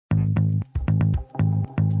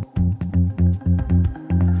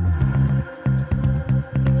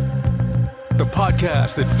the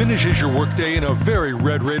podcast that finishes your workday in a very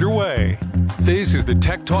Red Raider way. This is the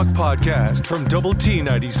Tech Talk Podcast from Double T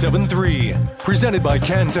 97.3, presented by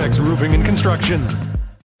Cantex Roofing and Construction.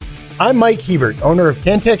 I'm Mike Hebert, owner of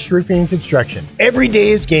Cantex Roofing and Construction. Every day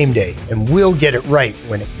is game day, and we'll get it right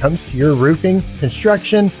when it comes to your roofing,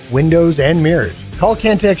 construction, windows, and mirrors. Call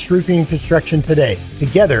Cantex Roofing and Construction today.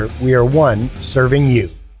 Together, we are one serving you.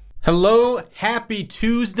 Hello, happy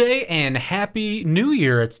Tuesday, and happy New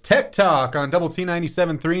Year. It's Tech Talk on Double T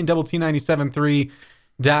 97.3 and Double T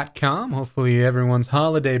 97.3.com. Hopefully everyone's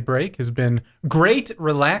holiday break has been great,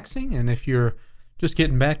 relaxing, and if you're just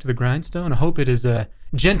getting back to the grindstone, I hope it is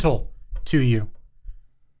gentle to you.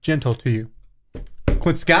 Gentle to you.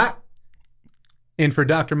 Clint Scott, in for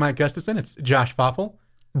Dr. Mike Gustafson. It's Josh Faupel.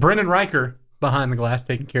 Brennan Riker behind the glass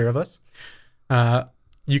taking care of us.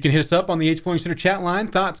 You can hit us up on the H Flooring Center chat line.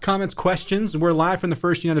 Thoughts, comments, questions. We're live from the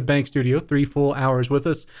First United Bank studio. 3 full hours with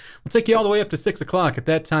us. We'll take you all the way up to 6 o'clock. At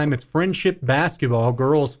that time, it's Friendship Basketball.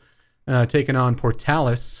 Girls taking on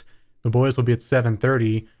Portales. The boys will be at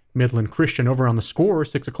 7:30. Midland Christian over on the Score,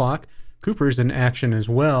 6 o'clock. Cooper's in action as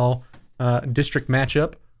well. District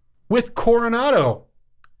matchup with Coronado.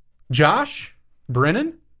 Josh,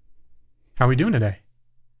 Brennan, how are we doing today?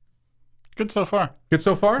 Good so far. Good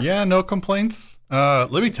so far? Yeah, no complaints.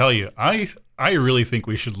 Let me tell you, I really think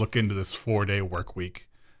we should look into this 4-day work week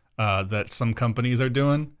that some companies are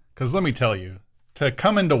doing. Because let me tell you, to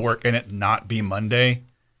come into work and it not be Monday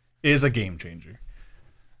is a game changer.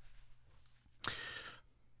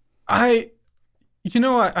 I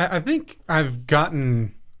think I've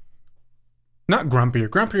gotten not grumpier.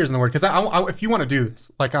 Grumpier isn't the word, because I if you want to do this,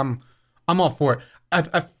 like I'm all for it.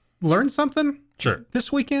 I've learned something. Sure. This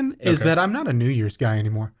weekend is that I'm not a New Year's guy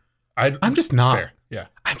anymore. I'm just not. Fair. Yeah.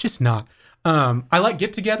 I'm just not. I like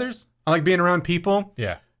get-togethers. I like being around people.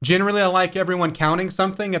 Yeah. Generally, I like everyone counting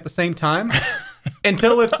something at the same time.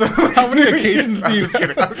 Until it's how many occasions do you?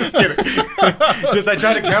 I'm just kidding. I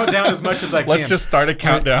try to count down as much as I can. Let's just start a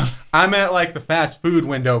countdown. I'm at like the fast food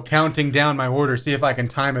window, counting down my order, see if I can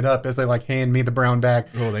time it up as they like hand me the brown bag.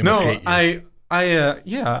 Oh, they must hate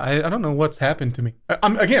you. I don't know what's happened to me.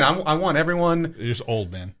 I want everyone. You're just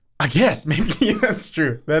old, man. I guess maybe that's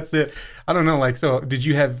true. That's it. I don't know. Like, so did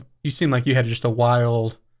you have? You seem like you had just a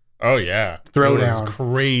wild. Oh yeah, throwdown. It was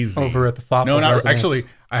crazy over at the Faupel. No, not residence. actually.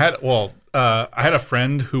 I had a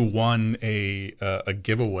friend who won a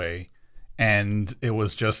giveaway, and it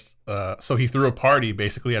was just so he threw a party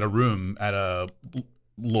basically at a room at a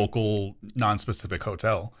local non-specific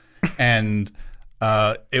hotel, and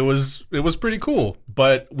it was pretty cool.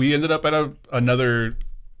 But we ended up at another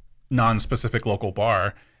non-specific local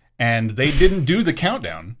bar, and they didn't do the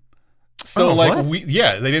countdown. So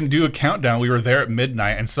they didn't do a countdown. We were there at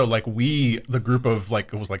midnight, and so the group of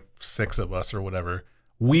it was 6 of us or whatever.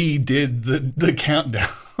 We did the countdown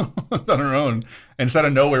on our own, and just out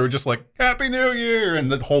of nowhere, we're just like, Happy New Year,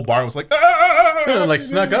 and the whole bar was like,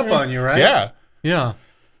 snuck up on you, right? Yeah.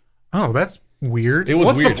 Oh, that's weird. It was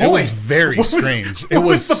What's weird. The point? It was very strange. It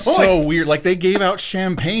was so weird. Like, they gave out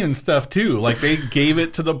champagne and stuff too. Like, they gave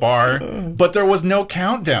it to the bar, but there was no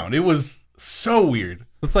countdown. It was so weird.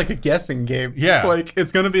 It's like a guessing game. Yeah. Like,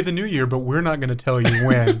 it's going to be the new year, but we're not going to tell you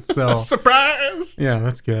when. So surprise. Yeah,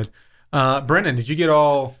 that's good. Brennan, did you get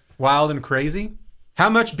all wild and crazy? How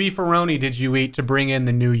much beefaroni did you eat to bring in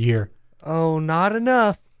the new year? Oh, not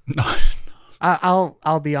enough. Not enough.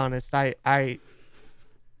 I'll be honest. I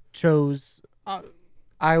chose.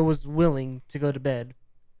 I was willing to go to bed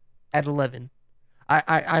at 11.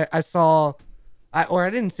 I saw, or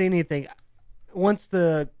I didn't say anything. Once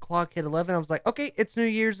the clock hit 11, I was like, okay, it's New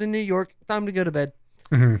Year's in New York. Time to go to bed.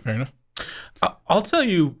 Mm-hmm. Fair enough. I'll tell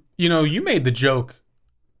you, you made the joke.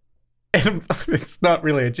 And it's not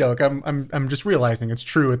really a joke. I'm just realizing it's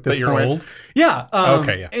true at this point. That you're old? Yeah.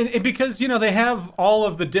 Okay, yeah. And because, they have all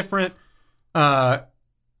of the different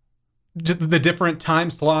time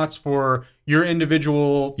slots for your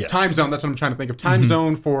individual time zone. That's what I'm trying to think of. Time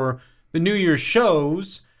zone for the New Year's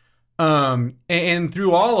shows. And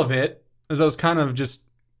through all of it, as I was kind of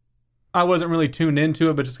I wasn't really tuned into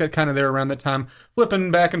it, but just got kind of there around that time, flipping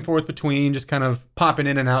back and forth between, just kind of popping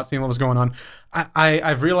in and out, seeing what was going on.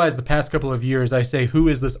 I've realized the past couple of years, I say, who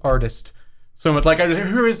is this artist? So it's like,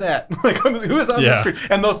 who is that? Like, who is on the screen?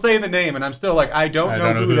 And they'll say the name, and I'm still like, I don't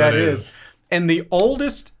know who that is. And the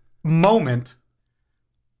oldest moment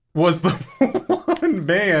was the one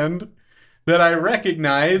band that I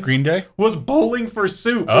recognized Green Day was Bowling for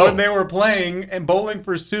Soup when they were playing, and Bowling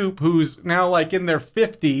for Soup, who's now like in their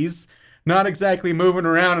 50s, not exactly moving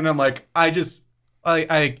around, and I'm like, I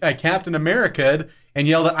Captain America'd and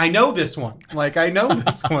yelled, I know this one. Like, I know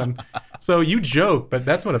this one. So you joke, but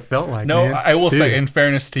that's what it felt like. No, man. I will Dude. say, in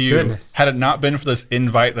fairness to you, Goodness. had it not been for this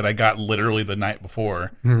invite that I got literally the night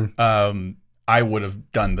before, I would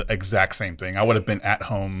have done the exact same thing. I would have been at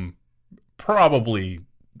home, probably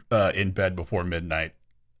in bed before midnight.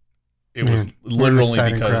 It was literally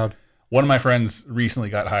because crowd. one of my friends recently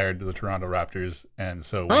got hired to the Toronto Raptors, and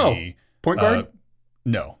so we point guard.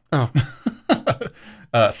 No. Oh,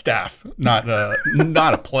 Staff, not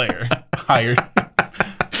a player. Hired.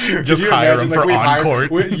 Just Could you hire imagine, him for we've on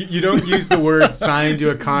court. You don't use the word signed to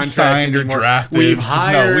a contract Signed or anymore. drafted. We've No,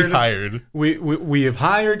 hired. we hired. We have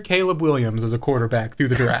hired Caleb Williams as a quarterback through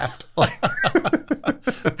the draft.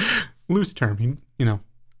 Loose term,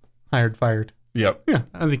 hired, fired. Yep. Yeah,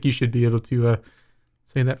 I think you should be able to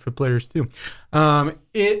say that for players too.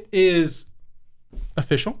 It is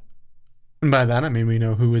official. And by that, I mean we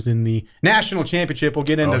know who is in the national championship. We'll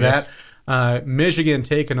get into that. Yes. Michigan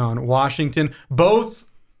taking on Washington. Both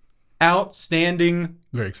outstanding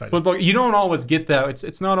Very excited. football. You don't always get that.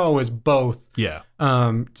 It's not always both. Yeah.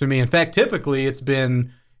 To me, in fact, typically it's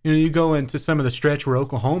been. You go into some of the stretch where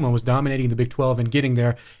Oklahoma was dominating the Big 12 and getting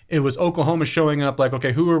there. It was Oklahoma showing up like,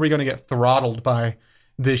 okay, who are we going to get throttled by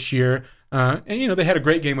this year? And they had a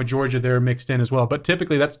great game with Georgia there mixed in as well. But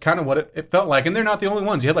typically that's kind of what it felt like. And they're not the only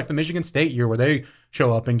ones. You had like the Michigan State year where they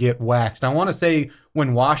show up and get waxed. I want to say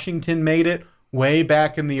when Washington made it way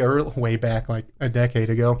back like a decade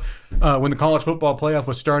ago, when the college football playoff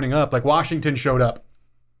was starting up, like Washington showed up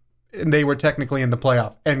and they were technically in the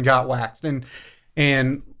playoff and got waxed. And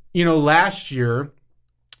last year,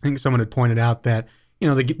 I think someone had pointed out that,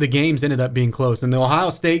 the games ended up being close. And the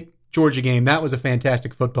Ohio State-Georgia game, that was a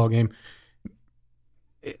fantastic football game.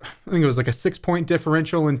 I think it was like a 6-point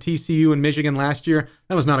differential in TCU and Michigan last year.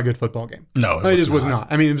 That was not a good football game. No, it just was not.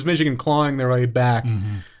 I mean, it was Michigan clawing their way back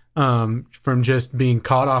from just being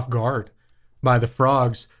caught off guard by the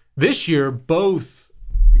Frogs. This year, both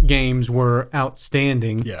games were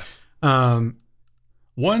outstanding. Yes. They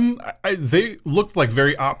looked like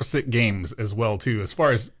very opposite games as well, too, as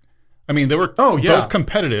far as, they were both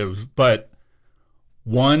competitive, but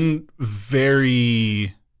one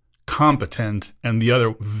very competent and the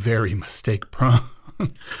other very mistake prone.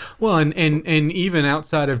 Well, and even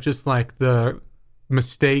outside of just like the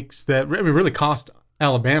mistakes that really cost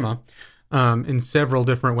Alabama in several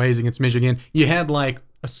different ways against Michigan, you had like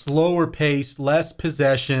a slower pace, less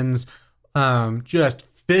possessions, just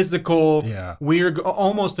physical, weird,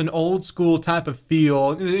 almost an old school type of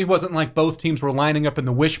feel. It wasn't like both teams were lining up in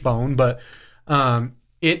the wishbone, but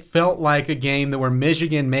it felt like a game that where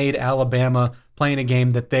Michigan made Alabama playing a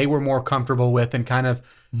game that they were more comfortable with and kind of,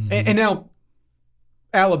 and now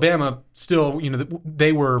Alabama still,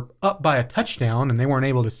 they were up by a touchdown and they weren't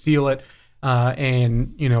able to seal it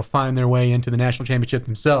and find their way into the national championship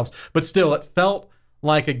themselves. But still, it felt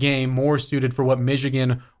like a game more suited for what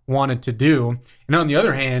Michigan wanted to do. And on the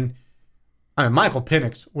other hand, Michael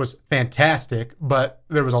Penix was fantastic, but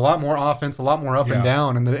there was a lot more offense, a lot more up and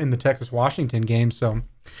down in the Texas-Washington game. So,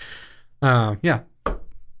 we'll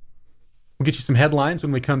get you some headlines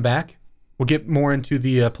when we come back. We'll get more into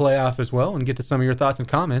the playoff as well and get to some of your thoughts and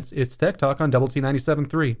comments. It's Tech Talk on Double T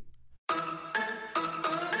 97.3.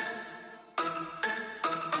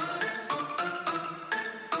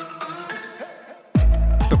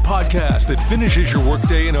 The podcast that finishes your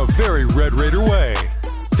workday in a very Red Raider way.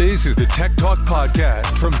 This is the Tech Talk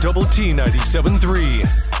Podcast from Double T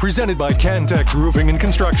 97.3, presented by Cantex Roofing and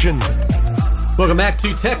Construction. Welcome back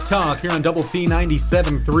to Tech Talk here on Double T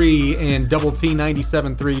 97.3 and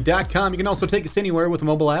DoubleT973.com. You can also take us anywhere with a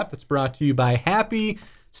mobile app that's brought to you by Happy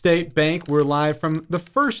State Bank. We're live from the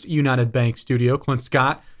First United Bank studio. Clint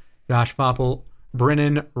Scott, Josh Faupel,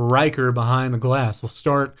 Brennan Riker behind the glass. We'll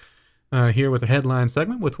start here with a headline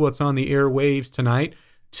segment with what's on the airwaves tonight.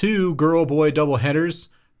 2 girl-boy doubleheaders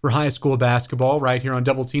for high school basketball right here on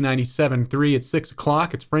Double T 97.3 at 6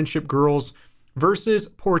 o'clock. It's Friendship Girls versus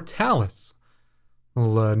Portales. A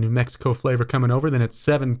little New Mexico flavor coming over. Then at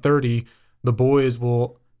 7:30, the boys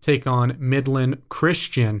will take on Midland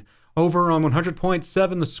Christian. Over on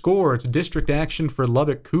 100.7, the score. It's district action for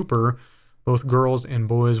Lubbock Cooper. Both girls and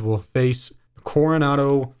boys will face the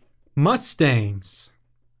Coronado Mustangs.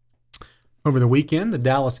 Over the weekend, the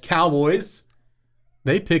Dallas Cowboys,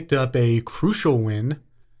 they picked up a crucial win.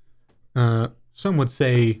 Some would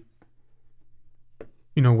say,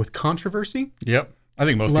 with controversy. Yep. I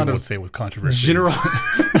think most people would say with controversy.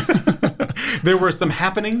 There were some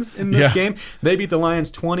happenings in this game. They beat the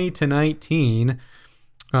Lions 20-19.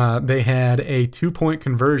 They had a 2-point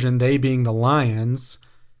conversion, they being the Lions,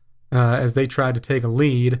 as they tried to take a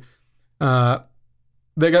lead. They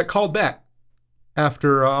got called back.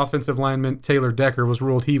 after offensive lineman Taylor Decker was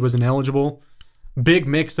ruled he was ineligible. Big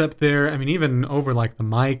mix-up there. I mean, even over like the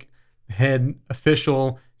mic, head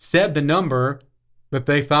official said the number that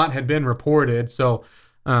they thought had been reported. So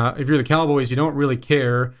if you're the Cowboys, you don't really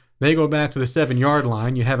care. They go back to the 7-yard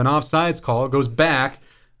line. You have an offsides call. It goes back,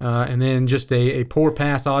 and then just a poor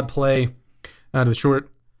pass, odd play to the short.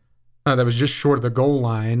 That was just short of the goal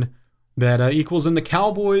line. That equals in the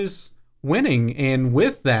Cowboys winning. And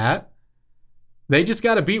with that, they just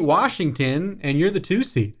got to beat Washington, and you're the 2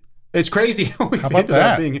 seed. It's crazy how we ended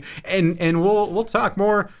up being. And we'll talk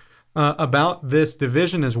more about this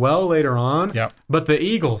division as well later on. Yep. But the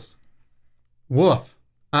Eagles, woof.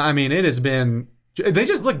 I mean, it has been. They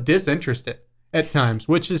just look disinterested at times,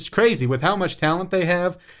 which is crazy with how much talent they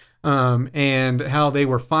have, and how they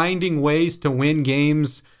were finding ways to win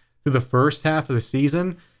games through the first half of the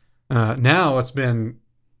season. Now it's been.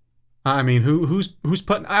 I mean, who's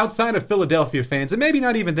putting outside of Philadelphia fans, and maybe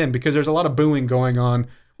not even then, because there's a lot of booing going on,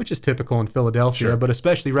 which is typical in Philadelphia, sure. But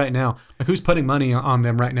especially right now, like who's putting money on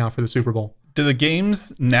them right now for the Super Bowl? Do the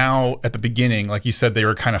games now at the beginning, like you said, they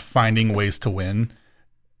were kind of finding ways to win.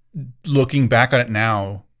 Looking back on it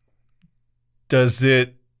now, does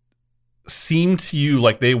it seem to you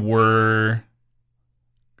like they were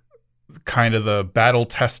kind of the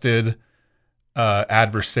battle-tested,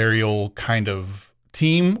 adversarial kind of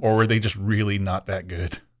team, or were they just really not that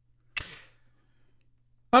good?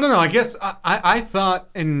 I don't know. I guess I thought,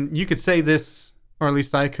 and you could say this, or at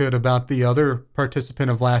least I could, about the other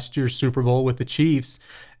participant of last year's Super Bowl with the Chiefs,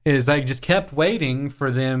 is I just kept waiting for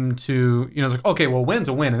them to, it's like, okay, well, win's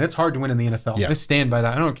a win, and it's hard to win in the NFL. Yeah. I stand by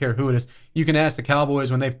that. I don't care who it is. You can ask the Cowboys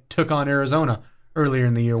when they took on Arizona earlier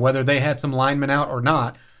in the year, whether they had some linemen out or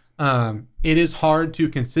not. It is hard to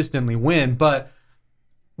consistently win, but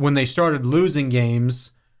when they started losing games,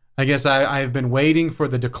 I guess I've been waiting for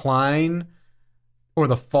the decline or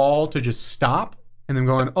the fall to just stop, and then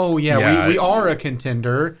going, oh yeah, we are a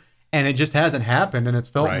contender, and it just hasn't happened, and it's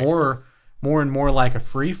felt more and more like a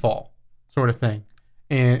free fall sort of thing.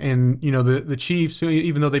 And the Chiefs,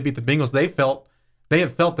 even though they beat the Bengals, they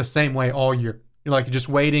have felt the same way all year. You're like just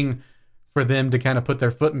waiting for them to kind of put their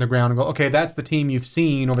foot in the ground and go, okay, that's the team you've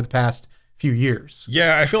seen over the past few years.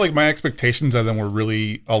 Yeah, I feel like my expectations of them were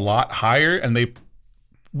really a lot higher, and they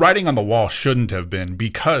writing on the wall shouldn't have been,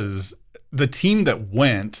 because the team that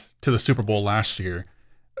went to the Super Bowl last year,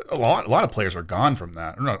 a lot of players are gone from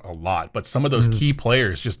that. Not a lot, but some of those key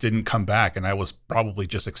players just didn't come back, and I was probably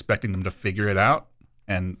just expecting them to figure it out,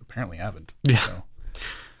 and apparently haven't. Yeah. So.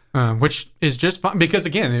 Which is just fun, because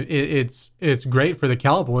again, it's great for the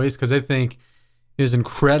Cowboys, because I think it is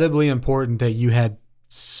incredibly important that you had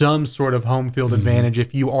some sort of home field advantage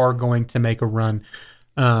if you are going to make a run.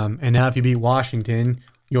 And now if you beat Washington,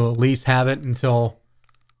 you'll at least have it until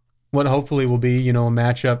what hopefully will be, a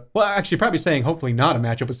matchup. Well, actually, probably saying hopefully not a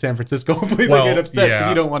matchup with San Francisco. Hopefully they get upset because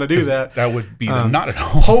you don't want to do that. That would be them not at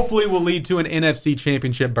home. Hopefully will lead to an NFC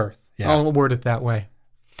championship berth. Yeah. I'll word it that way.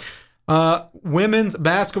 Women's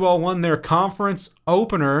basketball won their conference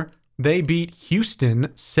opener. They beat Houston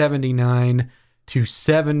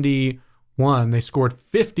 79-71. They scored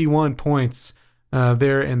 51 points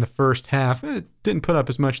there in the first half. It didn't put up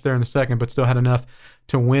as much there in the second, but still had enough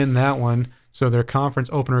to win that one. So their conference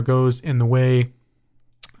opener goes in the way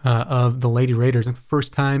of the Lady Raiders. It's the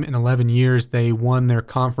first time in 11 years they won their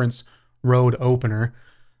conference road opener.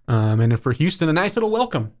 And for Houston, a nice little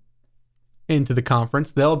welcome into the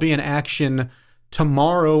conference. They'll be in action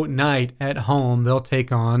tomorrow night at home. They'll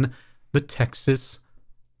take on the Texas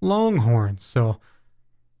Longhorns. So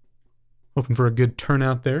hoping for a good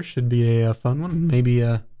turnout there. Should be a fun one. Maybe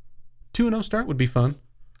a 2-0 start would be fun.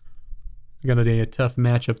 You got a tough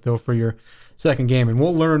matchup, though, for your second game. And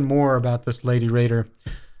we'll learn more about this Lady Raider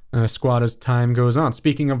squad as time goes on.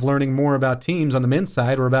 Speaking of learning more about teams on the men's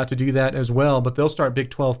side, we're about to do that as well. But they'll start Big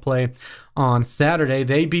 12 play on Saturday.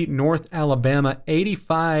 They beat North Alabama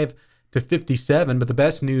 85-57. But the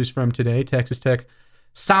best news from today, Texas Tech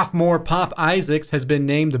sophomore Pop Isaacs has been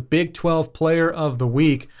named the Big 12 Player of the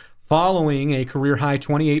Week, following a career-high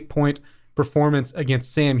 28-point performance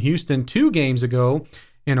against Sam Houston 2 games ago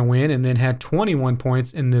in a win, and then had 21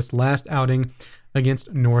 points in this last outing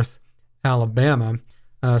against North Alabama.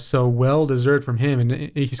 So well-deserved from him,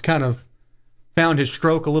 and he's kind of found his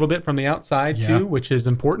stroke a little bit from the outside, too, which is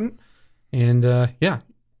important. And,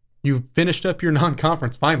 you've finished up your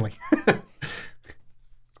non-conference, finally.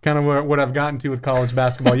 It's kind of what I've gotten to with college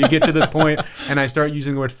basketball. You get to this point, and I start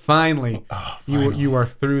using the word finally. You are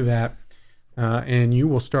through that, and you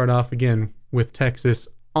will start off again with Texas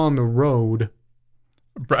on the road.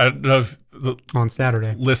 on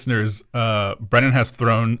Saturday. Listeners, Brennan has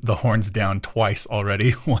thrown the horns down twice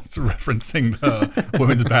already, once referencing the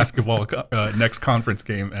women's basketball next conference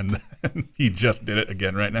game, and he just did it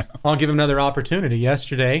again right now. I'll give him another opportunity.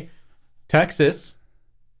 Yesterday, Texas,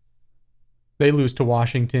 they lose to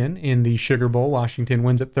Washington in the Sugar Bowl. Washington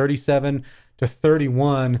wins at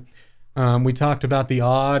 37-31. We talked about the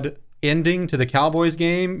odd ending to the Cowboys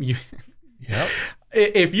game. Yep.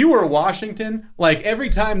 If you were Washington, like every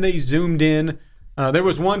time they zoomed in, there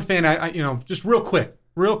was one fan, I just real quick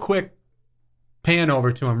pan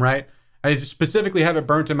over to him, right? I specifically have it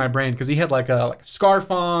burnt in my brain because he had like a scarf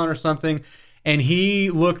on or something, and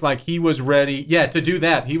he looked like he was ready, to do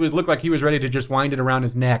that. Looked like he was ready to just wind it around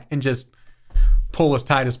his neck and just pull as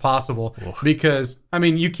tight as possible. Ugh. Because, I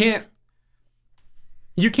mean, you can't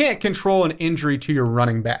control an injury to your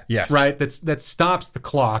running back, yes, right? That stops the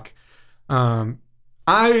clock.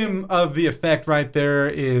 I am of the effect right there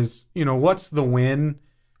is, what's the win?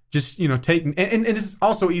 Just, taking, and this is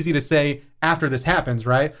also easy to say after this happens,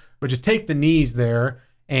 right? But just take the knees there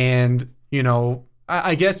and,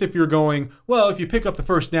 I guess if you're going, well, if you pick up the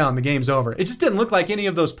first down, the game's over. It just didn't look like any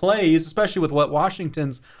of those plays, especially with what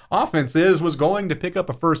Washington's offense was going to pick up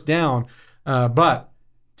a first down. But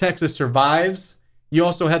Texas survives. You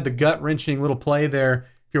also had the gut-wrenching little play there,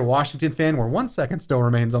 if you're a Washington fan, where 1 second still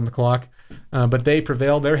remains on the clock. But they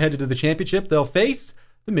prevailed. They're headed to the championship. They'll face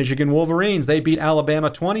the Michigan Wolverines. They beat Alabama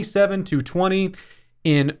 27-20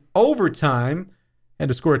 in overtime. Had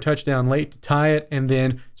to score a touchdown late to tie it. And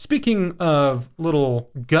then, speaking of little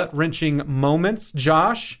gut-wrenching moments,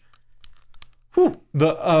 Josh,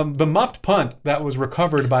 the muffed punt that was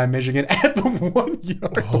recovered by Michigan at the 1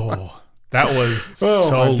 yard line. That was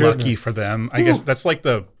so lucky for them. I guess that's like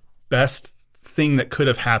the best thing that could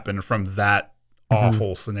have happened from that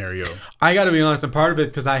awful scenario. I got to be honest, and part of it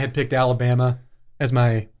because I had picked Alabama as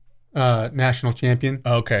my national champion.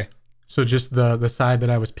 Okay. So just the side that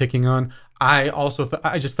I was picking on. I also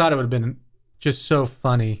I just thought it would have been just so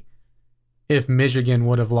funny if Michigan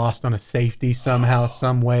would have lost on a safety somehow,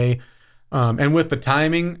 some way. And with the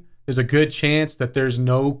timing, there's a good chance that there's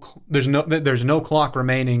no clock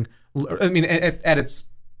remaining. I mean, at its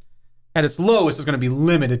lowest is going to be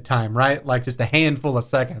limited time, right? Like just a handful of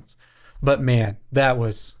seconds. But man, that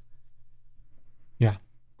was a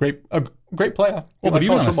great playoff. Well, but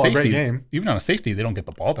even on a safety, great game. Even on a safety, they don't get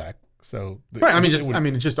the ball back. So right,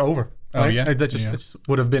 it's just over. Right? Oh yeah, it just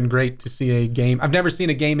would have been great to see a game. I've never seen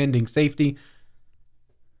a game-ending safety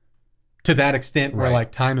to that extent where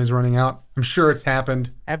like time is running out. I'm sure it's happened.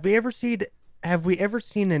 Have we ever seen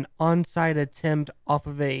an onside attempt off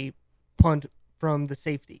of a punt from the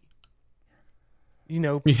safety?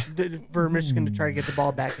 For Michigan to try to get the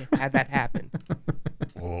ball back, had that happen.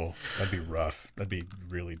 Oh, that'd be rough. That'd be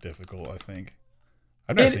really difficult, I think.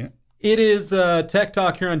 I've never seen it. It is Tech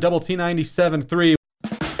Talk here on Double T 97.3.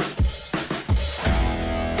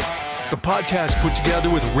 The podcast put together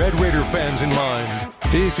with Red Raider fans in mind.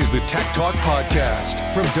 This is the Tech Talk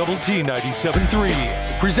Podcast from Double T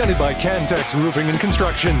 97.3, presented by Cantex Roofing and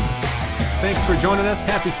Construction. Thanks for joining us.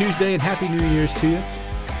 Happy Tuesday and Happy New Year's to you.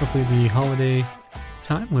 Hopefully the holiday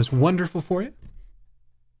time was wonderful for you.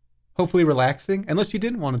 Hopefully relaxing. Unless you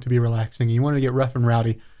didn't want it to be relaxing, you wanted to get rough and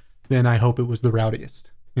rowdy, then I hope it was the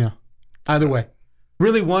rowdiest. Yeah. Either way.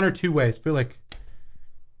 Really one or two ways. I feel like,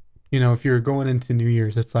 if you're going into New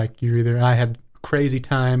Year's, it's like I had a crazy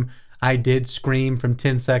time. I did scream from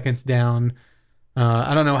 10 seconds down.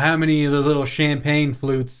 I don't know how many of those little champagne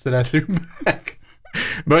flutes that I threw back,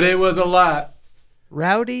 but it was a lot.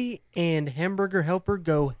 Rowdy and hamburger helper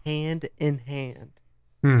go hand in hand.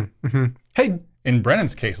 Mm-hmm. Hey, in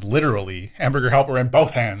Brennan's case, literally hamburger helper in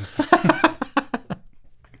both hands.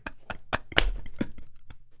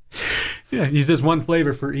 Yeah, he's just one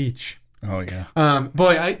flavor for each. Oh yeah.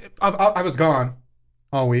 Boy, I was gone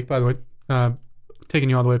all week. By the way, taking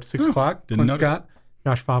you all the way up to 6 o'clock. Didn't Clint notice. Scott,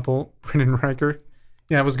 Josh Faupel, Brendan Riker.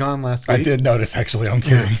 Yeah, I was gone last week. I did notice, actually. I'm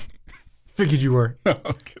kidding. Figured you were.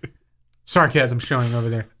 Okay. Sarcasm showing over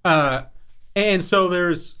there. And so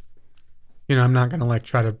there's, I'm not gonna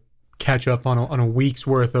try to catch up on a week's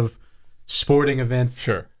worth of sporting events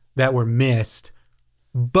that were missed,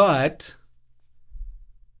 but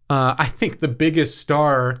I think the biggest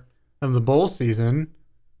star of the bowl season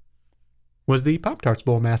was the Pop-Tarts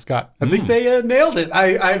Bowl mascot. I think they nailed it.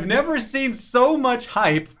 I've never seen so much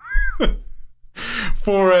hype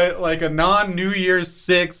for a non-New Year's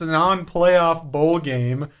Six, non-playoff bowl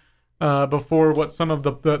game before what some of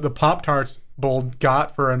the Pop-Tarts Bowl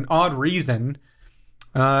got for an odd reason.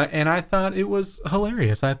 And I thought it was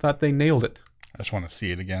hilarious. I thought they nailed it. I just want to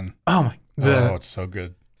see it again. Oh, my. It's so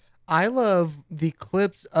good. I love the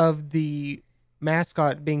clips of the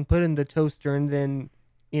mascot being put in the toaster and then,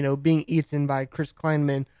 being eaten by Chris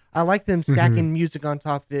Kleinman. I like them stacking music on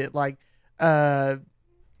top of it. Like,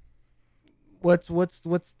 what's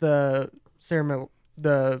the ceremony,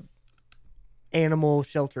 the animal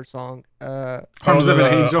shelter song? Arms of an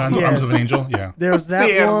Angel. Arms of an Angel. Yeah. There's that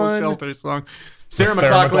the animal one. shelter song. Sarah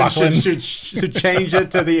Sarah McLachlan McLachlan. should change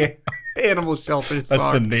it to the animal shelter song.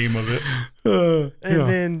 That's the name of it. And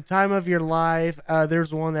then Time of Your Life.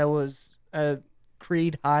 There's one that was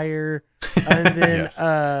Creed Higher. And then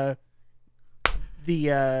Yes.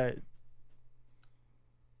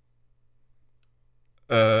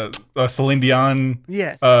 Celine Dion.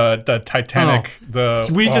 Yes. The Titanic.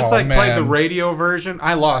 We just played the man. radio version.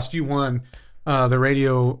 I lost. You won. The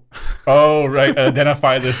radio. Oh right,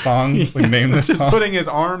 identify this song. We name this Just song. putting his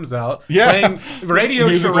arms out. Yeah. Playing radio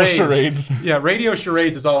Musical charades. Yeah, radio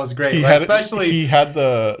charades is always great. He Right? had Especially he had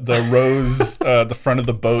the rose, the front of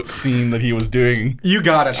the boat scene that he was doing. you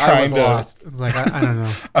got it. I trying was to- lost. It's like I don't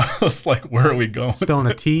know. I was like, where are we going? Spelling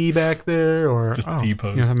a T back there or Just a T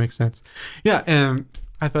pose. Yeah, that makes sense. Yeah, and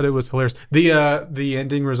I thought it was hilarious. The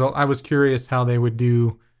ending result. I was curious how they would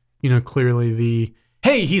do. Clearly the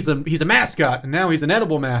hey, he's a mascot, and now he's an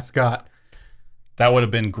edible mascot. That would have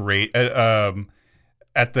been great.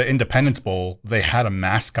 At the Independence Bowl, they had a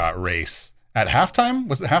mascot race at halftime.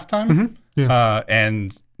 Was it halftime? Mm-hmm. Yeah.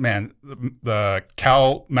 And man, the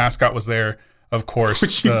Cal mascot was there, of course.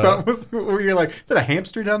 Which you thought was where you're like, is that a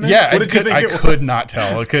hamster down there? Yeah, What did you think I it could was? not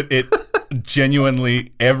tell. It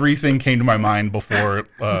genuinely everything came to my mind before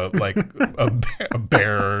like a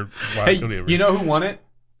bear. Or Hey, you know who won it?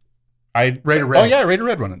 Raider Red. Oh yeah, Raider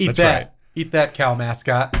Red won it. Eat That's that. right. Eat that, cow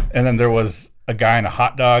mascot. And then there was a guy in a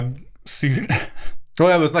hot dog suit. Oh,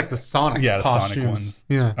 that was like the Sonic Yeah, the costumes. Sonic ones.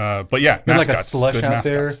 Yeah. But yeah, They had like a mascots. slush Good out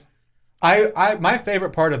there. mascots. I my favorite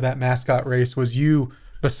part of that mascot race was you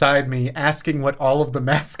beside me asking what all of the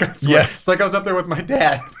mascots were. Yes. It's like I was up there with my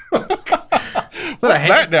dad. What's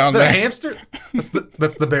that down is that a there? hamster?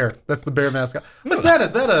 That's the bear. That's the bear mascot. What's that?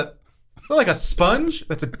 Is that like a sponge?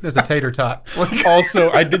 That's a tater tot. Also,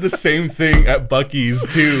 I did the same thing at Buc-ee's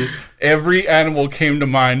too. Every animal came to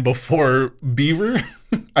mind before beaver.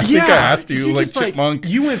 I think I asked you like just, chipmunk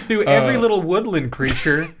you went through every little woodland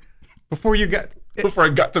creature before you got. before I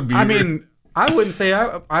got to beaver. I mean, I wouldn't say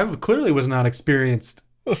I clearly was not experienced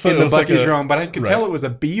So in it the was like Buc-ee's a- realm, but I could right. tell it was a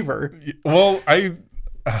beaver. well, I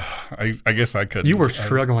guess I could. You were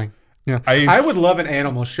struggling. Yeah, I- I would love an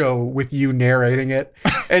animal show with you narrating it,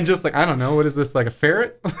 and just like I don't know, what is this, like a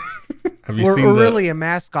ferret? Have you Or seen the? really a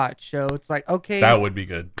mascot show. It's like, okay, That would be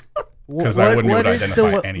good. wh- 'cause I wouldn't be able what to is identify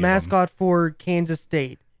the any of them. mascot for Kansas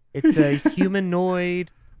State? It's a humanoid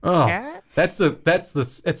Oh, cat.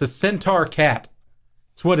 it's a centaur cat.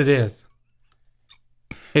 It's what it is.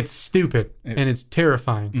 It's stupid and it's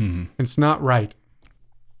terrifying. It's not right.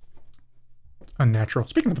 Unnatural.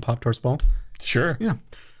 Speaking of the Pop-Tarts Ball. Sure. Yeah.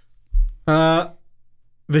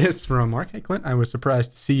 This from Mark. Hey, Clint, I was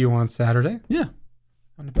surprised to see you on Saturday. Yeah.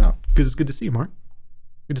 On about. Because it's good to see you, Mark.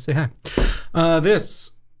 Good to say hi.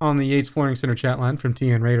 This on the Yates Flooring Center chat line from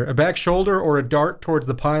TN Raider. A back shoulder or a dart towards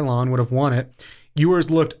the pylon would have won it. Yours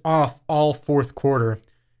looked off all fourth quarter.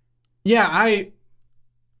 Yeah, I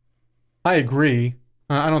agree.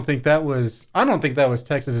 I don't think that was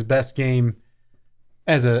Texas's best game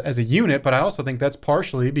as a unit, but I also think that's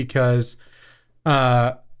partially because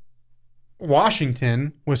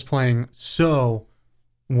Washington was playing so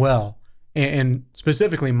well, and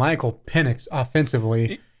specifically Michael Penix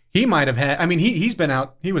offensively. He might have had. I mean, he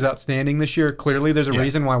was outstanding this year. Clearly, there's a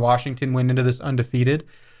reason why Washington went into this undefeated.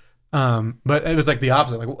 But it was like the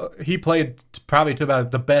opposite. Like he played probably to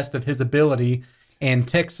about the best of his ability, and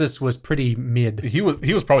Texas was pretty mid. He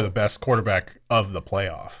was probably the best quarterback of the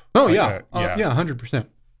playoff. Oh Like, yeah, yeah. 100%.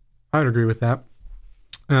 I would agree with that.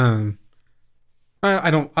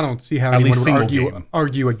 I don't see how At anyone least would single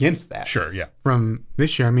argue game. against that. Sure. Yeah. From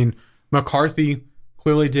this year. I mean, McCarthy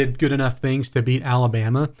clearly did good enough things to beat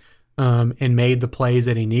Alabama, and made the plays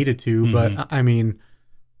that he needed to. But I mean,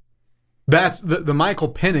 that's the Michael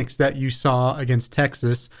Penix that you saw against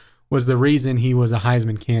Texas was the reason he was a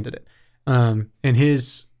Heisman candidate. And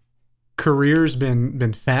his career's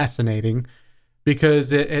been fascinating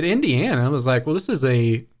because at Indiana, I was like, well, this is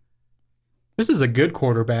a good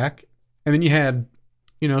quarterback. And then you had,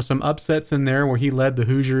 some upsets in there where he led the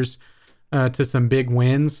Hoosiers to some big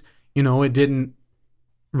wins. It didn't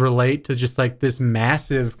relate to just like this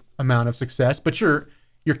massive amount of success, but you're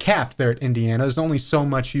capped there at Indiana. There's only so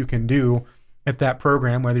much you can do at that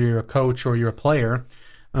program, whether you're a coach or you're a player.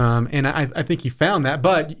 And I think he found that.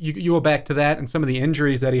 But you go back to that and some of the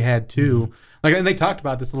injuries that he had too. Like, and they talked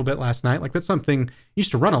about this a little bit last night. Like, that's something he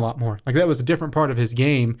used to run a lot more. Like, that was a different part of his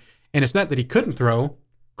game. And it's not that he couldn't throw,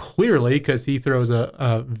 clearly, because he throws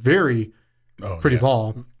a very pretty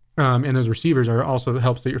ball. And those receivers are also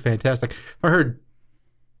helps that you're fantastic. I heard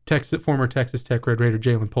former Texas Tech Red Raider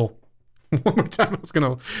Jalen Pohl one more time, I was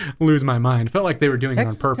going to lose my mind. It felt like they were doing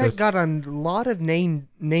Texas it on purpose. Tech got a lot of name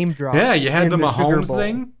drops. Yeah, you had the Sugar Mahomes Bowl.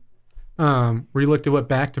 thing, where you looked at what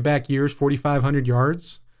back-to-back years, 4,500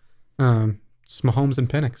 yards. It's Mahomes and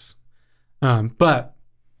Penix. But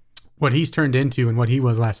what he's turned into and what he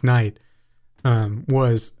was last night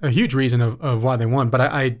was a huge reason of why they won. But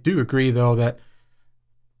I do agree, though, that,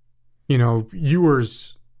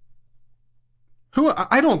 Ewers, who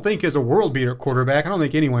I don't think is a world beater quarterback. I don't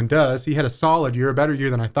think anyone does. He had a solid year, a better year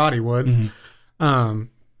than I thought he would. Mm-hmm.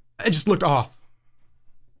 It just looked off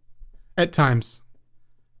at times.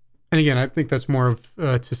 And again, I think that's more of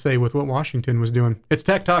to say with what Washington was doing. It's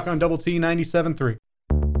Tech Talk on Double T 97.3.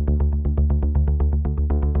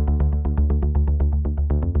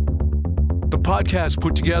 The podcast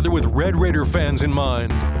put together with Red Raider fans in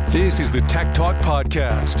mind. This is the Tech Talk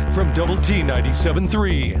Podcast from Double T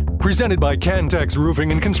 97.3, presented by Cantex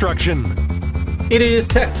Roofing and Construction. It is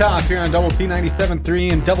Tech Talk here on Double T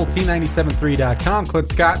 97.3 and Double T973.com. Clint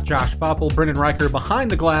Scott, Josh Faupel, Brendan Riker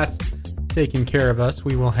behind the glass, taking care of us.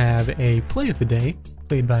 We will have a play of the day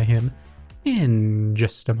played by him in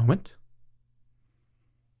just a moment.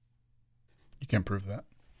 You can't prove that.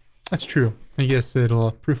 That's true. I guess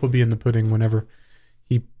proof will be in the pudding whenever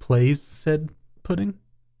he plays said pudding.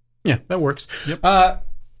 Yeah, that works. Yep. I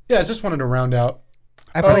just wanted to round out.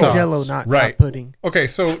 I play Jello, not pudding. Okay,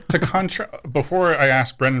 so to before I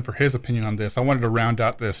asked Brendan for his opinion on this, I wanted to round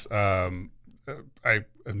out this. I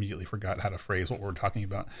immediately forgot how to phrase what we're talking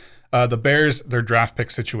about. The Bears, their draft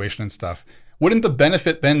pick situation and stuff. Wouldn't the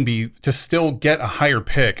benefit then be to still get a higher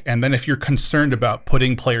pick? And then if you're concerned about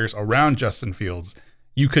putting players around Justin Fields,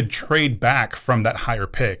 you could trade back from that higher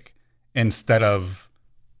pick instead of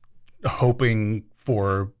hoping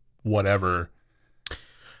for whatever.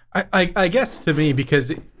 I guess to me,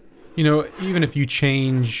 because, even if you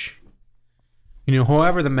change,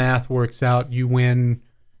 however the math works out, you win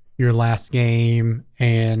your last game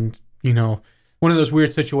and, one of those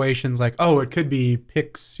weird situations like, oh, it could be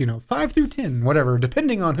picks, 5 through 10, whatever,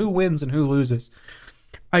 depending on who wins and who loses.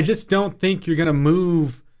 I just don't think you're going to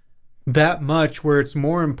move that much where it's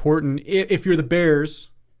more important if you're the Bears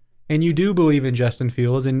and you do believe in Justin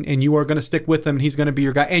Fields and you are going to stick with him and he's going to be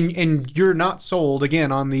your guy and you're not sold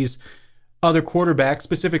again on these other quarterbacks,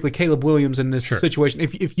 specifically Caleb Williams in this situation.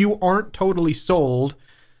 If you aren't totally sold,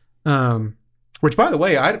 which by the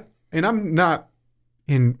way, I'm not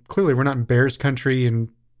clearly we're not in Bears country, and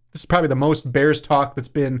this is probably the most Bears talk that's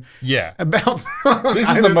been about. This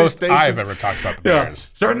is the most I've ever talked about the Bears.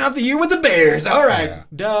 Starting off the year with the Bears. All right. Yeah.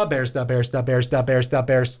 Duh, Bears, duh, Bears, duh, Bears, duh, Bears, duh,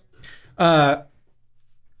 Bears. I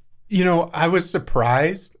was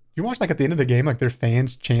surprised. You watched at the end of the game, their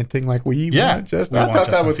fans chanting we want Justin. I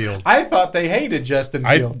thought that was Fields. I thought they hated Justin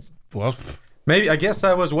Fields. Maybe I guess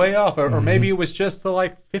I was way off, or maybe it was just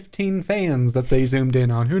the 15 fans that they zoomed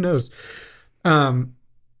in on. Who knows?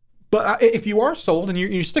 But if you are sold and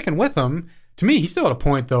you're sticking with him, to me, he's still at a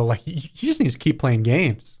point though. He just needs to keep playing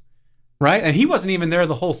games, right? And he wasn't even there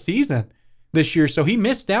the whole season this year, so he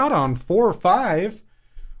missed out on 4 or 5.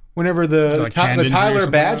 Whenever the Tyler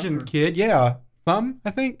Badgen kid, Thumb,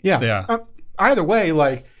 I think, either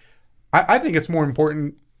way, I think it's more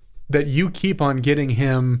important that you keep on getting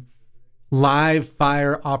him live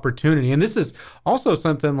fire opportunity, and this is also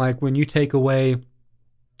something when you take away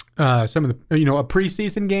some of the a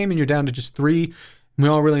preseason game and you're down to just 3. We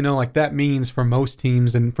all really know that means for most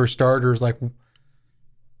teams and for starters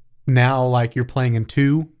now you're playing in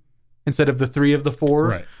 2 instead of the 3 of the 4.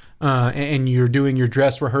 Right. And you're doing your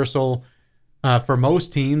dress rehearsal for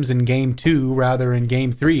most teams in game 2 rather in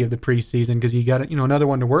game 3 of the preseason because you got another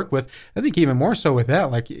one to work with. I think even more so with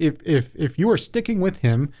that, if you are sticking with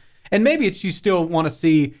him, and maybe it's you still want to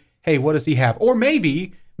see, hey, what does he have? Or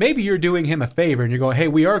maybe you're doing him a favor and you're going, hey,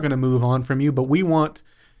 we are going to move on from you, but we want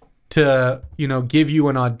to give you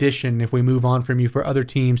an audition if we move on from you for other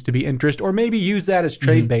teams to be interested, or maybe use that as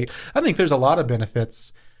trade bait. I think there's a lot of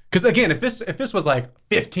benefits. Because again, if this was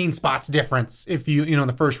 15 spots difference, if you in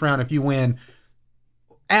the first round, if you win,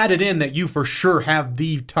 add it in that you for sure have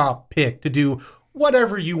the top pick to do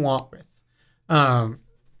whatever you want with.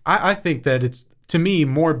 I think that it's, to me,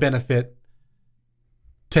 more benefit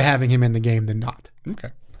to having him in the game than not. Okay,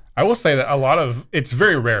 I will say that it's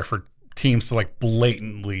very rare for teams to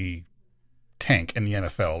blatantly tank in the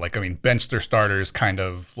NFL. Like, I mean, bench their starters kind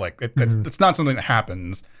of like it's not something that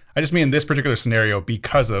happens. I just mean in this particular scenario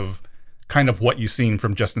because of kind of what you've seen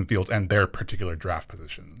from Justin Fields and their particular draft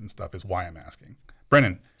position and stuff is why I'm asking.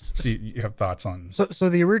 Brennan, see, you have thoughts on? So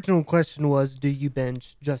the original question was, do you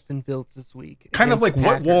bench Justin Fields this week? Kind of like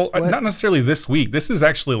what? Well, not necessarily this week. This is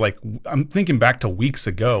actually like I'm thinking back to weeks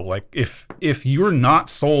ago. Like if you're not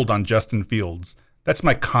sold on Justin Fields, that's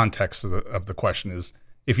my context of the question is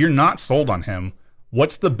if you're not sold on him,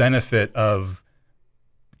 what's the benefit of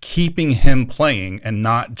keeping him playing and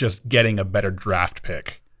not just getting a better draft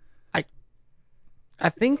pick? I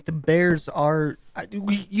think the Bears are.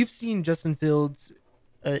 You've seen Justin Fields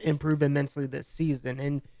improve immensely this season,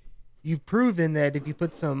 and you've proven that if you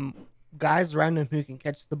put some guys around him who can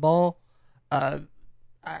catch the ball, I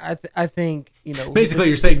think Basically,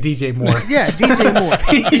 you're saying DJ Moore. Yeah, DJ Moore.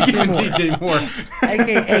 DJ Moore,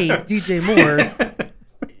 aka DJ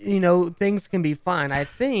Moore. Things can be fine. I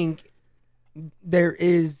think there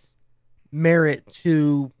is merit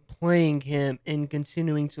to playing him and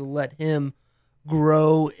continuing to let him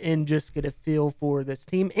grow and just get a feel for this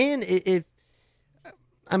team. And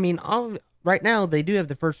right now they do have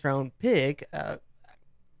the first round pick.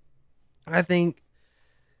 I think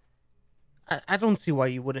I don't see why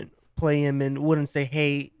you wouldn't play him and wouldn't say,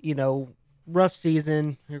 hey, rough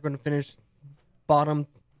season, you're going to finish bottom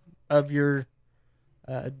of your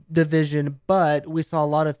division, but we saw a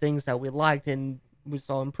lot of things that we liked and we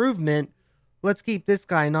saw improvement. Let's keep this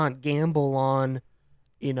guy, not gamble on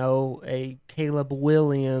a Caleb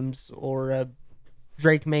Williams or a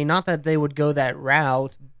Drake May. Not that they would go that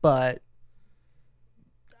route, but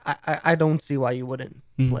I don't see why you wouldn't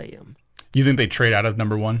play him. You think they trade out of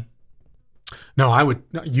number one? No, I would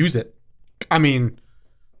use it. I mean,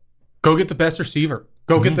 go get the best receiver.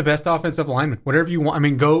 Go get the best offensive lineman. Whatever you want. I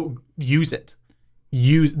mean, go use it.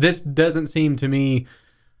 This doesn't seem to me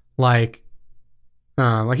like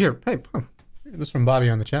here. Hey, this is from Bobby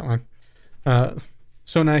on the chat line.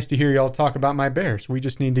 So nice to hear y'all talk about my Bears. We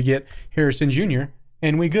just need to get Harrison Jr.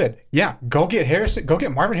 and we good. Yeah, go get Harrison. Go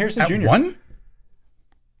get Marvin Harrison Jr. One?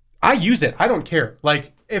 I use it. I don't care.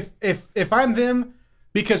 Like if I'm them,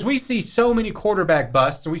 because we see so many quarterback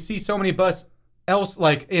busts, and we see so many busts else.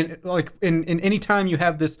 In any time you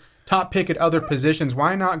have this top pick at other positions,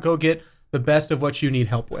 why not go get the best of what you need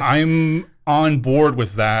help with? I'm on board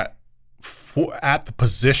with that at the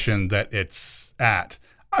position that it's at.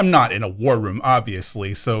 I'm not in a war room,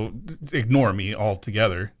 obviously, so ignore me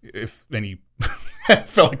altogether if any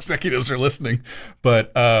NFL executives are listening.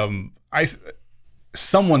 But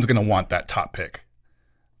someone's going to want that top pick.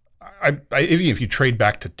 Even if you trade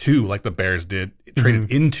back to 2, like the Bears did, traded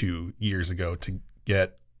into years ago to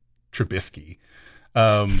get Trubisky.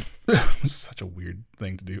 Such a weird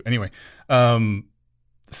thing to do. Anyway,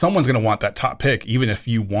 someone's going to want that top pick, even if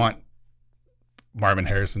you want Marvin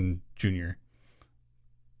Harrison Jr.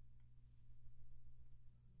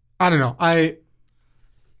 I don't know. I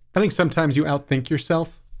think sometimes you outthink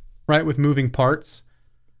yourself, right, with moving parts.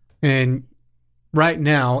 And right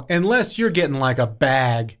now, unless you're getting like a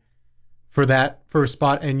bag for that first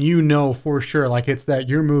spot, and for sure, like it's that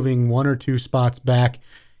you're moving 1 or 2 spots back,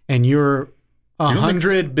 and you're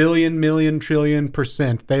 100 billion, million, trillion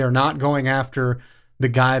 %. They are not going after the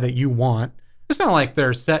guy that you want. It's not like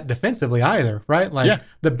they're set defensively either, right? Like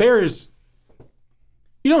the Bears.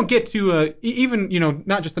 You don't get to even,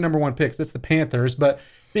 not just the number 1 picks, it's the Panthers, but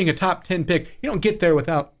being a top 10 pick, you don't get there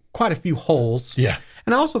without quite a few holes. Yeah.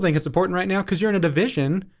 And I also think it's important right now because you're in a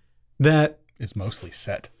division that is mostly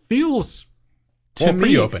set. Feels to me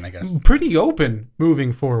pretty open, I guess. Pretty open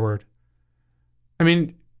moving forward. I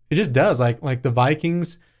mean, it just does. Like the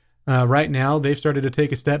Vikings right now, they've started to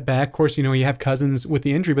take a step back. Of course, you have Cousins with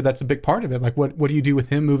the injury, but that's a big part of it. Like what do you do with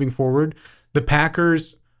him moving forward? The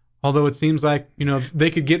Packers, although it seems like,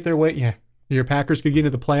 they could get their way. Yeah, your Packers could get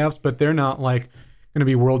into the playoffs, but they're not like going to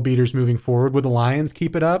be world beaters moving forward. Would the Lions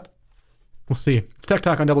keep it up? We'll see. It's Tech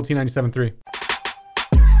Talk on Double T 97.3.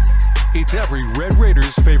 It's every Red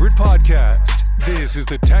Raiders' favorite podcast. This is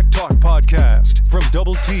the Tech Talk Podcast from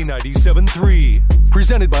Double T 97.3.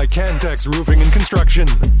 Presented by Cantex Roofing and Construction.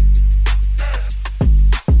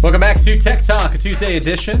 Welcome back to Tech Talk, a Tuesday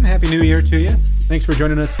edition. Happy New Year to you. Thanks for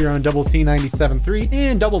joining us here on Double T 97.3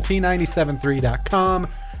 and DoubleT973.com. You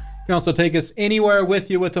can also take us anywhere with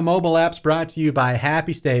you with the mobile apps, brought to you by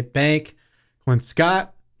Happy State Bank. Clint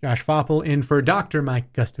Scott, Josh Faupel in for Dr.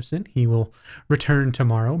 Mike Gustafson. He will return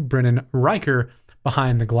tomorrow. Brennan Riker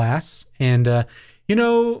behind the glass. And,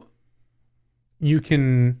 you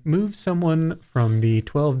can move someone from the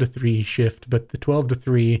 12 to 3 shift, but the 12 to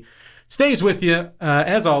 3 stays with you,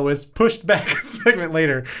 as always, pushed back a segment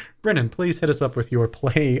later. Brennan, please hit us up with your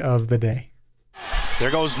play of the day.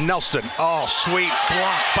 There goes Nelson. Oh, sweet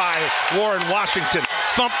block by Warren Washington.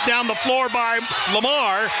 Thumped down the floor by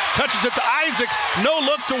Lamar. Touches it to Isaacs. No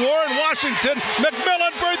look to Warren Washington.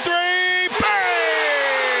 McMillan for three. Bang!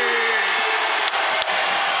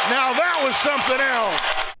 Now that was something else.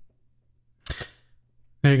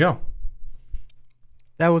 There you go.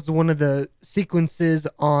 That was one of the sequences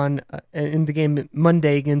on in the game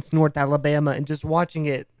Monday against North Alabama, and just watching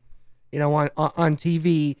it, on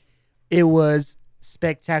TV, it was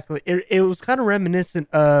spectacular. It was kind of reminiscent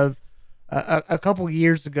of a couple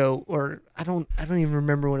years ago, or I don't even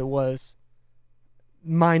remember what it was.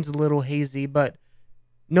 Mine's a little hazy, but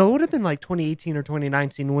no, it would have been like 2018 or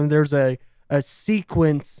 2019 when there's a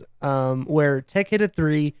sequence where Tech hit a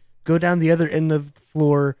three, go down the other end of the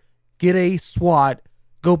floor, get a swat,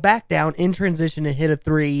 go back down in transition and hit a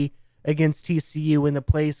three against TCU, and the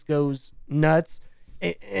place goes nuts.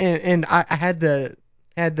 And I had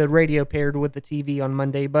the radio paired with the TV on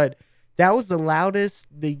Monday, but that was the loudest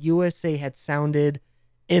the USA had sounded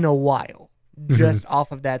in a while, just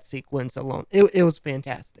off of that sequence alone. It was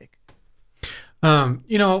fantastic.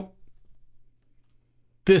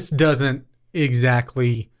 This doesn't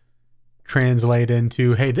exactly translate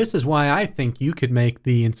into, hey, this is why I think you could make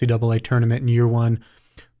the NCAA tournament in year one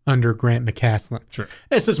under Grant McCaslin. Sure.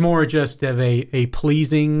 This is more just of a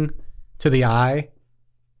pleasing to the eye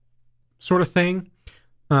sort of thing.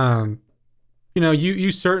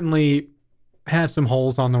 You certainly have some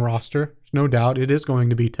holes on the roster. There's no doubt it is going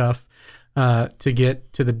to be tough to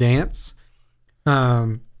get to the dance.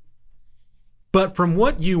 But from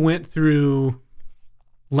what you went through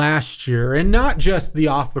last year, and not just the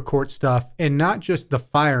off the court stuff and not just the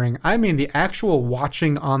firing, I mean the actual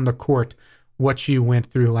watching on the court, what you went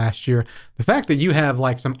through last year, the fact that you have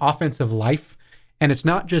like some offensive life and it's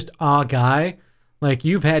not just a guy. Like,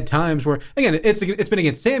 you've had times where, again, it's been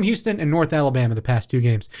against Sam Houston and North Alabama the past two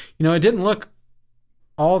games. It didn't look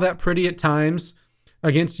all that pretty at times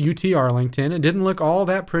against UT Arlington. It didn't look all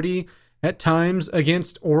that pretty at times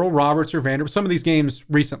against Oral Roberts or Vanderbilt. Some of these games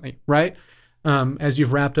recently, right? As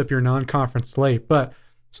you've wrapped up your non-conference slate. But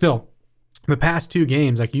still, the past two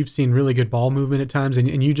games, like, you've seen really good ball movement at times,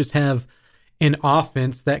 and you just have an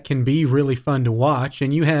offense that can be really fun to watch.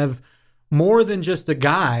 And you have more than just a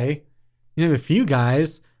guy. You have a few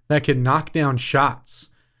guys that can knock down shots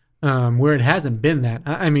where it hasn't been that.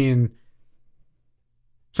 I mean,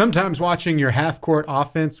 sometimes watching your half-court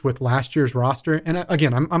offense with last year's roster, and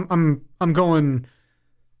again, I'm going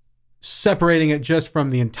separating it just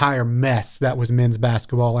from the entire mess that was men's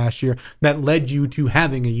basketball last year that led you to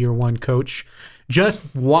having a year one coach. Just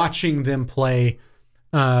watching them play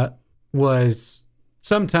was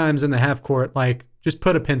sometimes in the half-court like, just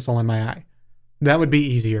put a pencil in my eye. That would be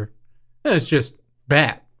easier. It's just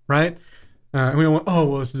bad, right? And we went, oh,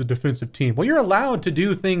 well, this is a defensive team. Well, you're allowed to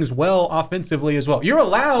do things well offensively as well. You're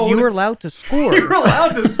allowed to score. You're allowed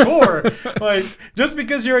to score. Like, just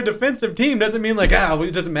because you're a defensive team doesn't mean like,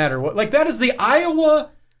 it doesn't matter. Like, that is the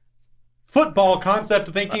Iowa football concept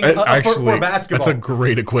of thinking for basketball. That's a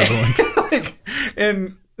great equivalent.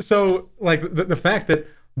 And so, like, the fact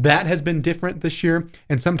that has been different this year,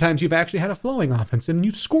 and sometimes you've actually had a flowing offense, and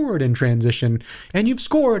you've scored in transition, and you've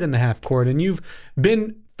scored in the half court, and you've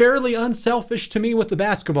been fairly unselfish to me with the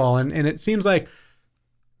basketball, and it seems like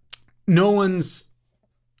no one's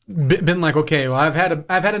been like, okay, well, I've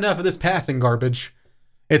had enough of this passing garbage.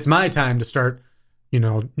 It's my time to start,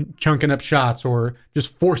 chunking up shots or just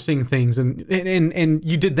forcing things, and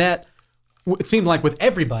you did that. It seemed like with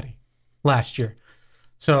everybody last year.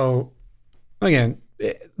 So again,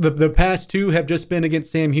 the past two have just been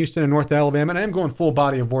against Sam Houston and North Alabama, and I am going full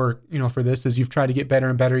body of work, for this as you've tried to get better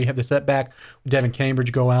and better. You have the setback with Devin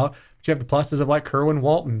Cambridge go out, but you have the pluses of like Kerwin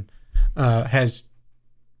Walton has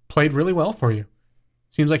played really well for you.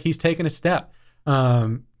 Seems like he's taken a step.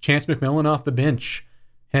 Chance McMillan off the bench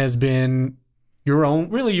has been your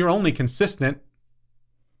only consistent.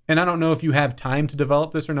 And I don't know if you have time to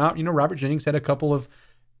develop this or not. Robert Jennings had a couple of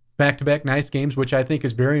back-to-back nice games, which I think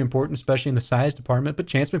is very important, especially in the size department. But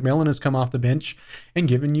Chance McMillan has come off the bench and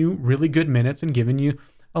given you really good minutes and given you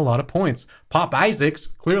a lot of points. Pop Isaacs,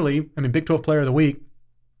 clearly, Big 12 Player of the Week.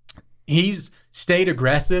 He's stayed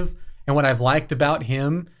aggressive, and what I've liked about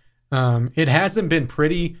him, it hasn't been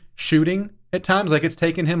pretty shooting at times. Like, it's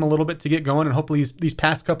taken him a little bit to get going, and hopefully these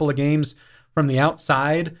past couple of games from the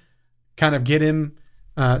outside kind of get him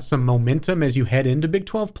some momentum as you head into Big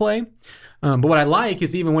 12 play. But what I like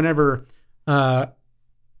is even whenever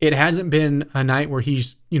it hasn't been a night where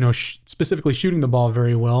he's, specifically shooting the ball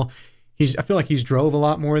very well, I feel like he's drove a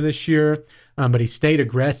lot more this year, but he stayed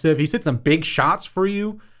aggressive. He's hit some big shots for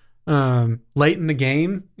you late in the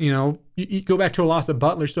game. You go back to a loss at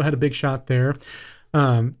Butler, still had a big shot there.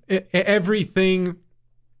 Everything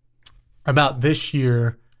about this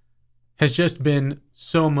year has just been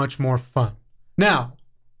so much more fun. Now,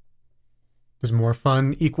 does more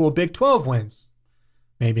fun equal Big 12 wins?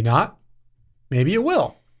 Maybe not. Maybe it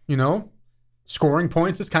will. Scoring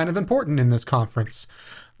points is kind of important in this conference.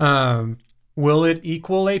 Will it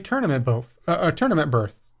equal a tournament berth?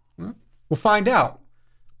 We'll find out.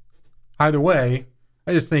 Either way,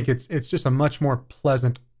 I just think it's just a much more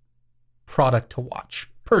pleasant product to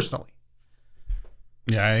watch, personally.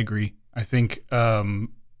 Yeah, I agree. I think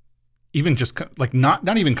even just like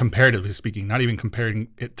not even comparatively speaking, not even comparing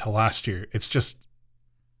it to last year, it's just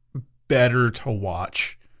better to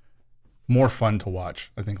watch, more fun to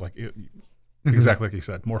watch. I think exactly like you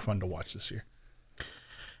said, more fun to watch this year.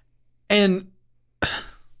 And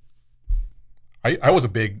I was a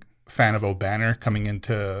big fan of O'Banner coming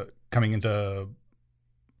into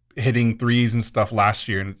hitting threes and stuff last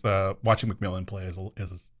year, and watching McMillan play is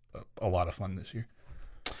a lot of fun this year.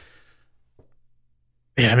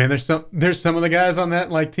 Yeah, man, there's some of the guys on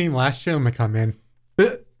that team last year. I'm like, oh man,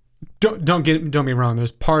 don't get me wrong.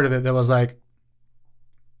 There's part of it that was like,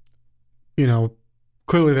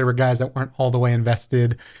 clearly there were guys that weren't all the way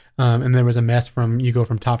invested, and there was a mess from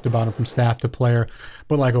top to bottom, from staff to player.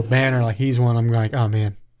 But like O'Banner, he's one. I'm like, oh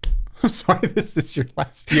man, I'm sorry, this is your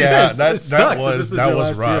last. Yeah, that was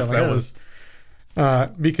rough. That was.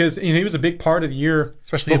 Because he was a big part of the year,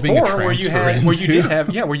 especially before, being a transfer where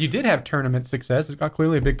you did have tournament success. It got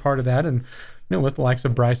clearly a big part of that, and with the likes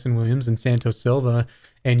of Bryson Williams and Santos Silva,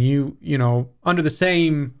 and under the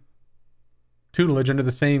same tutelage, under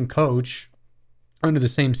the same coach, under the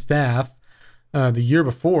same staff, the year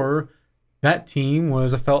before, that team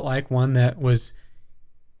felt like one that was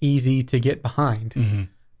easy to get behind,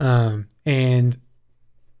 and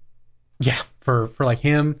yeah, for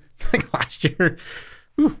him. Like last year,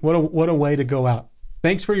 what a way to go out.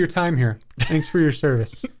 Thanks for your time here. Thanks for your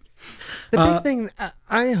service. The big thing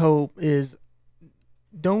I hope is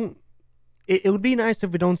it would be nice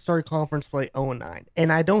if we don't start conference play 0-9,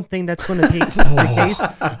 and I don't think that's going to be the case.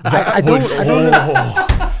 I don't know.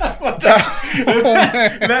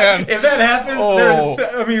 If that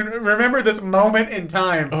happens, remember this moment in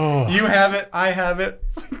time. You have it. I have it.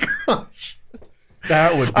 Gosh.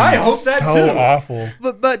 That would be I hope that so too. awful.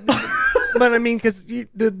 But because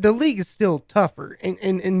the league is still tougher,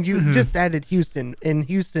 and you just added Houston, and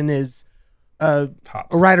Houston is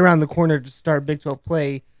right around the corner to start Big 12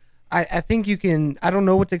 play. I think you can. I don't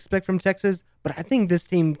know what to expect from Texas, but I think this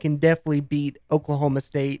team can definitely beat Oklahoma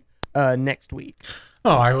State next week.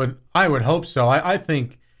 Oh, I would hope so. I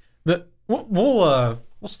think that we'll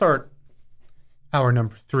start hour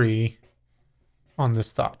number 3 on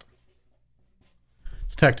this thought.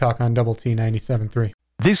 It's Tech Talk on Double T 97.3.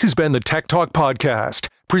 This has been the Tech Talk Podcast,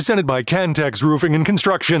 presented by Cantex Roofing and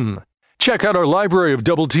Construction. Check out our library of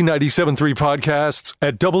Double T 97.3 podcasts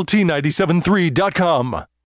at doublet97.3.com.